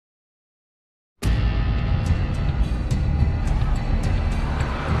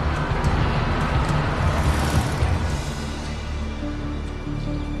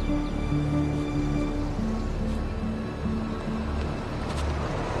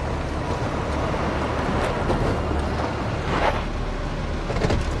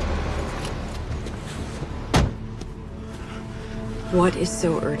What is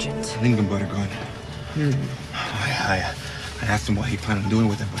so urgent? Lincoln butter gun. I asked him what he planned on doing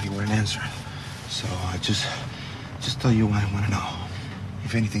with it, but he wouldn't answer. So I just tell you what I want to know.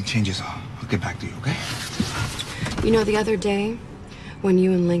 If anything changes, I'll get back to you, okay? You know, the other day, when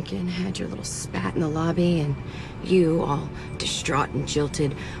you and Lincoln had your little spat in the lobby, and you, all distraught and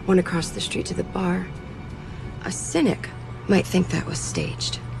jilted, went across the street to the bar, a cynic might think that was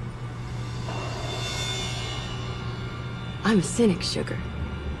staged. I'm a cynic, Sugar.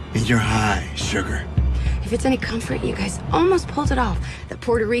 And you're high, Sugar. If it's any comfort, you guys almost pulled it off. The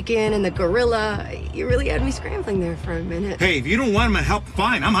Puerto Rican and the gorilla. You really had me scrambling there for a minute. Hey, if you don't want my help,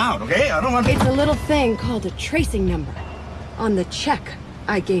 fine, I'm out, okay? I don't want... It's a little thing called a tracing number on the check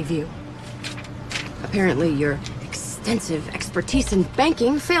I gave you. Apparently, your extensive expertise in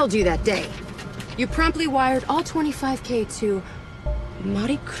banking failed you that day. You promptly wired all $25K to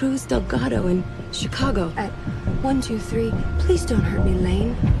Mari Cruz Delgado in Chicago at 123 Please Don't Hurt Me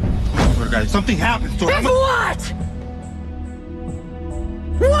Lane. Guys, something happens to If what?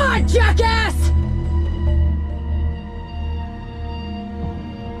 What, jackass?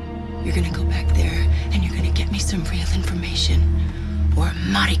 You're gonna go back there and you're gonna get me some real information, or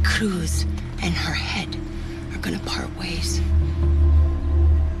Mari Cruz and her head are gonna part ways.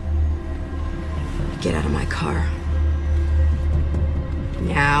 Get out of my car.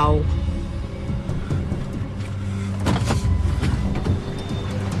 Now.